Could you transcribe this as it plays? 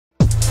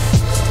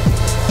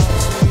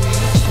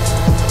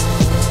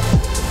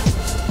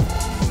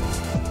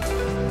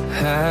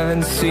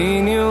haven't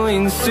seen you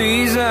in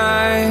seasons,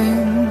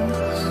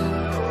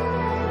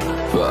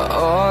 but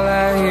all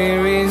I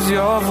hear is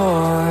your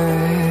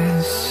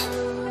voice.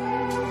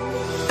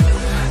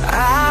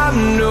 I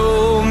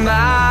know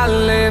my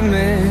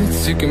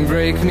limits, you can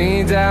break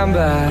me down,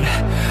 but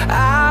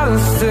I'll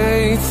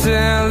stay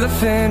till the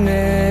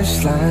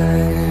finish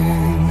line.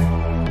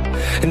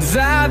 And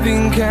I've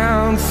been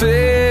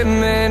counting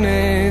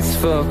minutes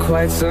for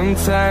quite some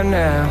time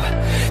now,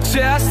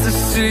 just to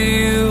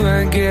see you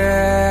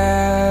again.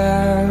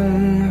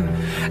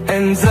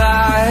 And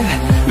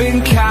I've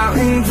been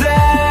counting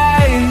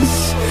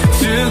days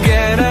to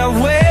get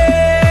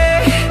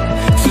away,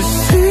 to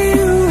see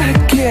you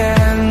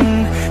again,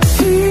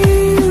 see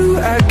you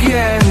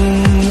again.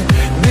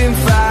 Been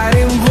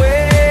fighting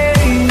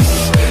ways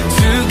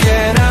to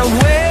get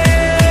away,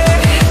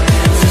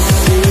 to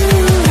see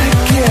you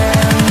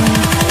again,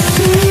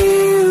 see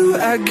you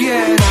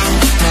again.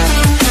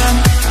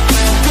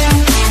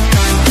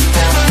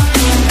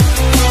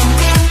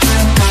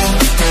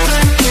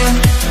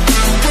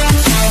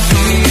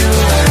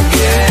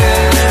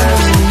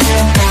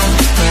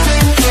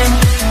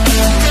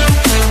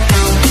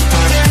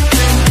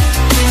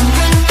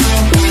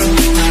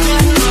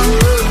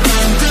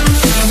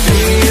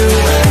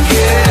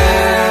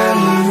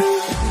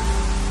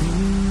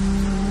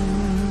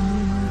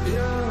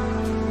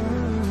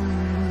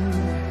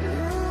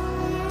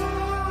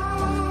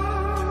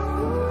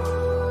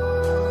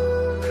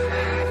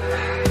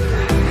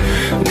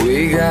 We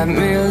got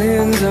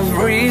millions of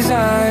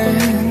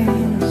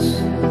reasons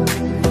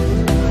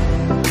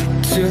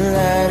to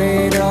let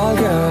it all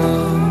go.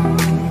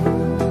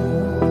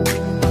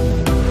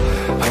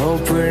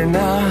 Hope we're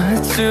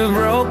not too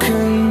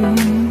broken.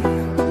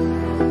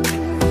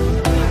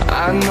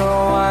 I know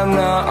I'm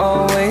not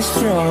always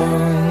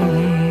strong,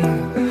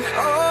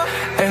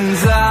 and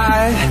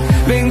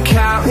I've been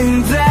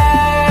counting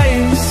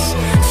days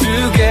to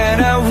get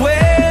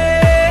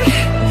away,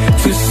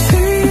 to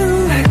see you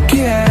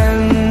again,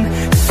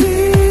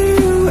 see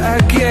you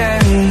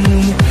again.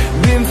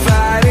 Been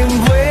fighting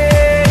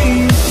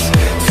ways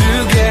to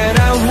get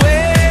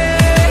away,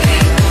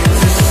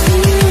 to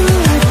see you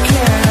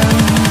again,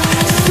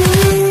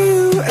 see you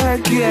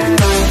again.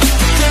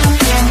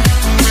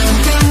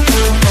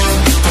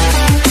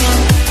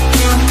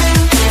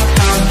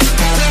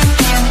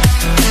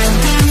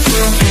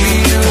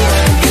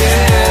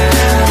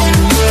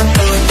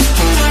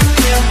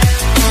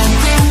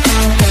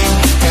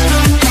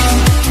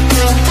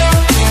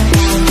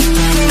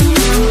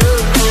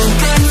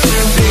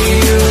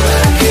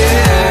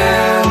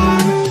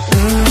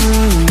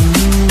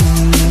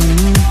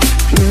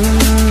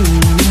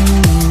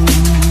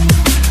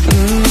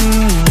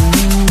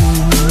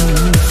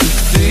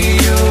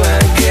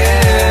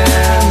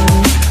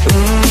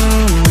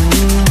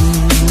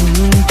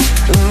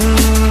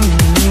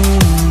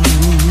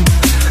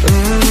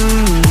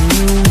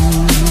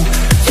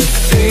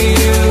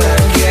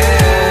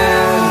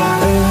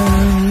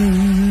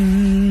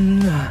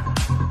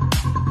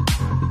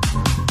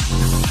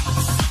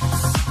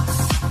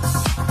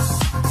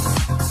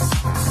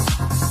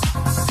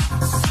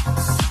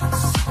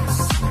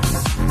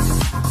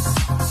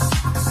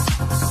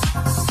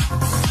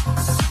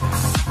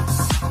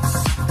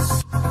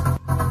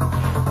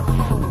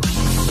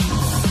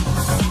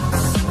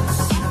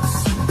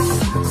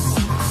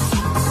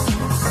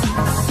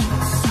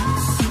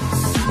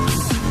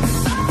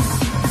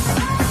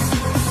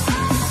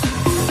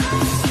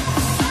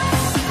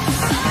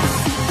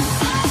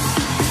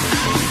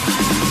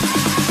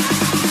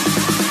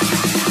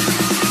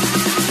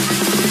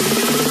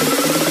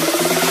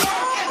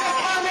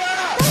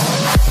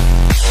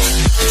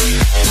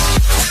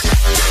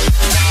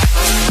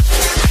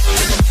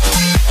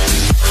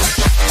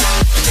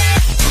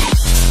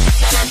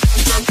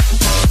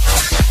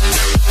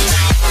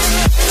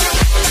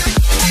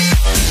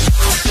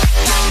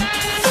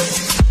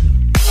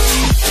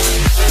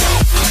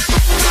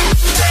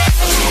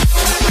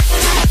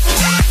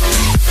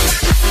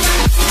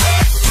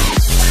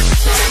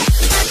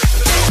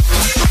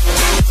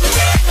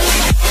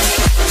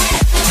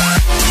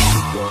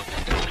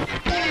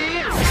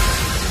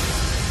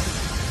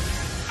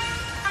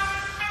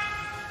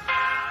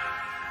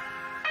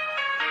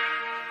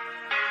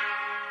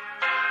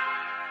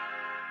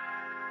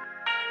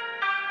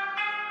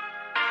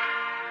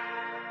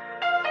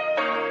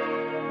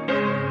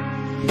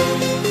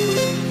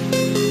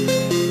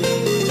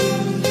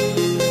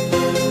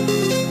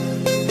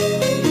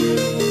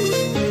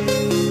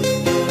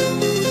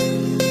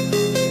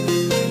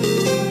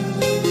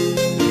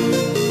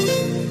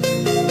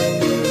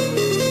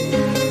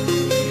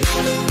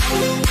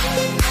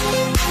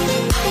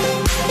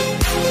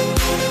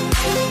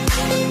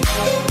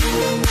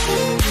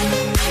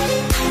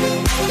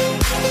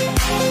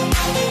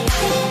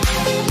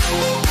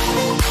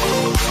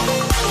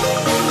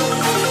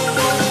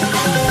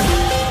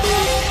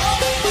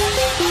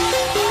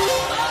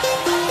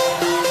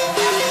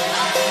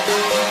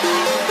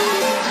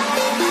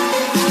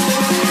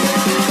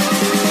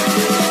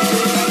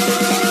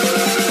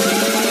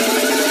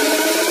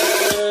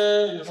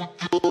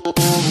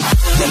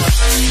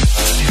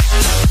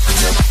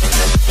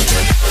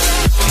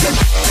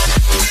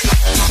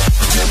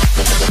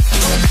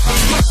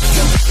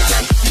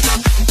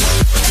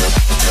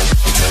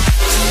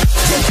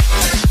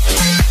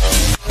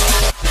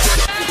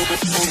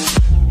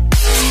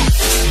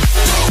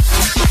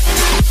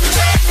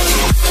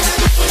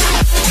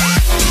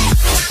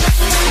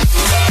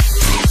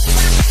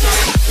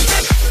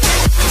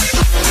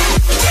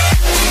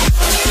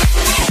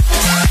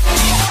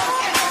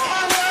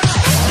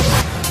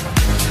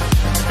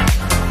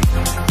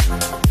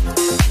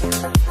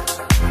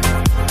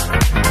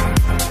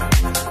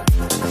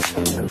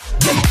 You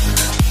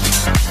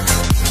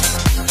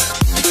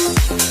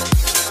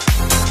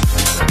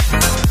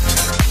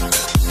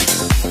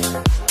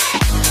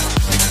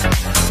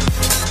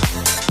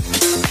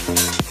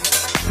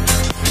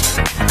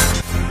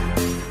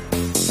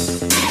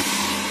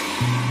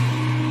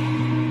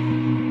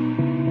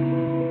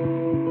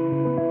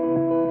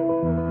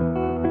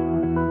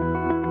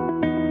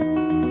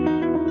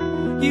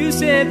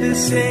said the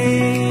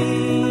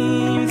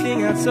same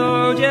thing I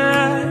told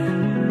ya.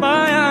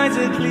 My eyes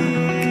are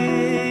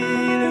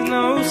clear, there's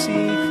no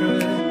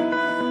secret.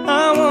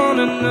 I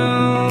wanna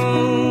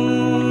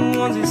know,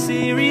 was it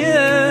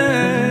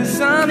serious?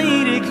 I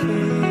need it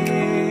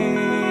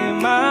clear,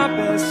 my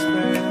best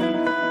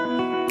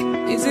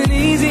friend. Isn't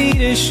easy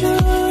to show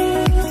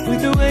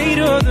with the weight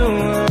of the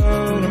world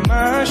on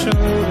my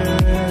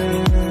shoulders.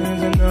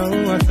 I know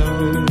I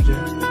told you,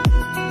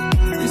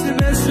 it's the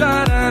best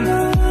light I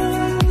know.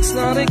 It's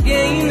not a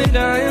game that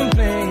I am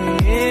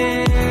playing,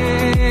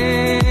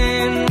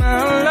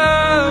 my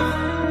love.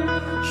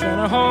 Trying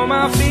to hold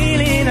my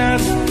feeling, I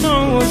don't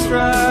know what's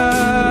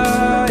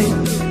right.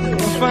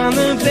 I'll find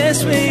the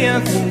best way, I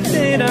think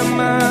that I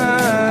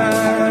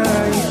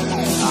might.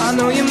 I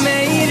know you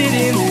made it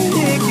in the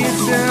nick of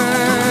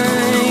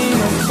time.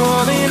 I'm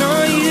falling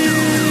on you.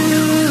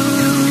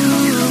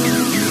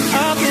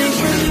 I think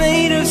we're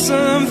made of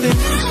something.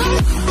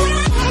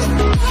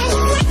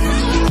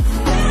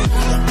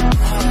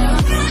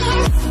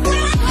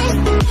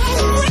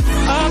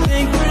 I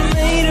think we're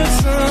made of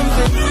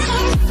something.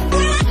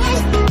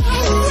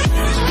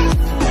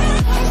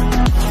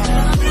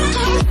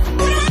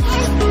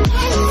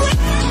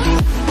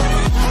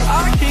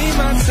 I keep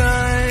my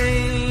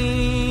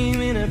time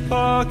in a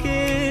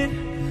pocket.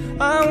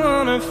 I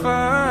wanna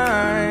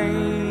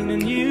find a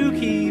new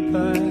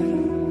keeper.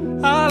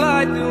 I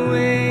like the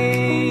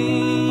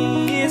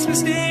way it's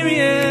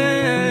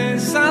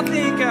mysterious. I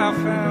think I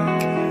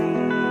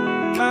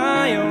found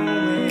my own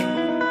way.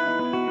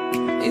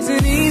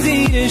 Isn't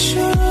easy to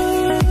show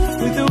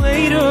with the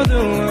weight of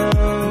the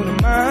world on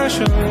my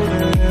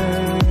shoulders.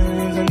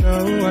 I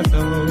know I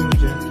told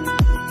you,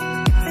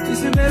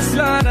 it's the best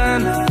light I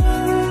know.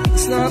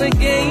 It's not a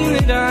game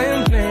that I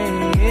am playing,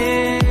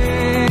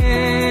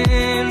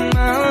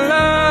 my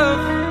love.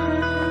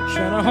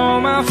 Trying to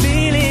hold my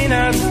feeling,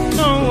 I don't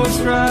know what's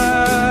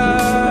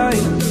right.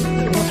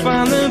 I'll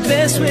find the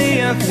best way,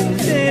 I think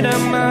that I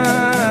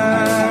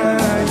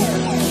might.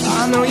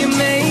 I know you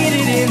made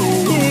it in the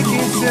nick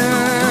of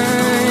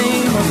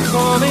time. I'm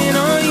calling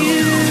on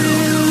you.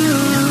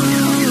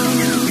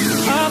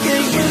 I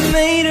think we're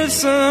made of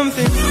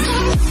something.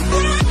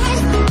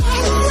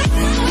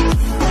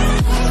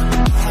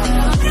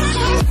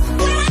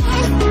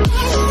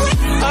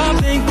 I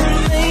think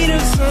we're made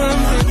of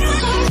something.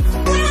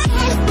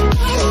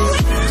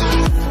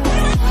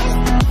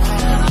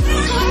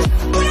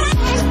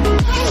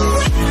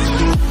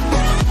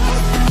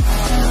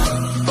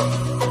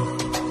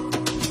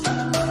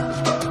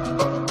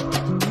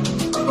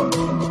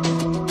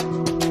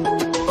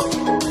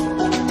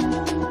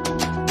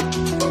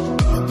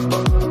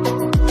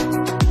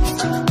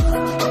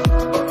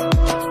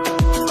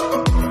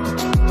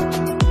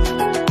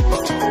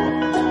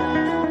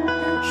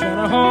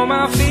 Hold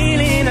my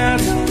feeling, I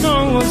don't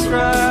know what's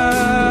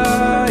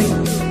right.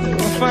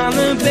 I'll find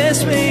the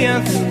best way,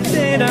 I think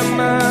that I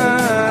might.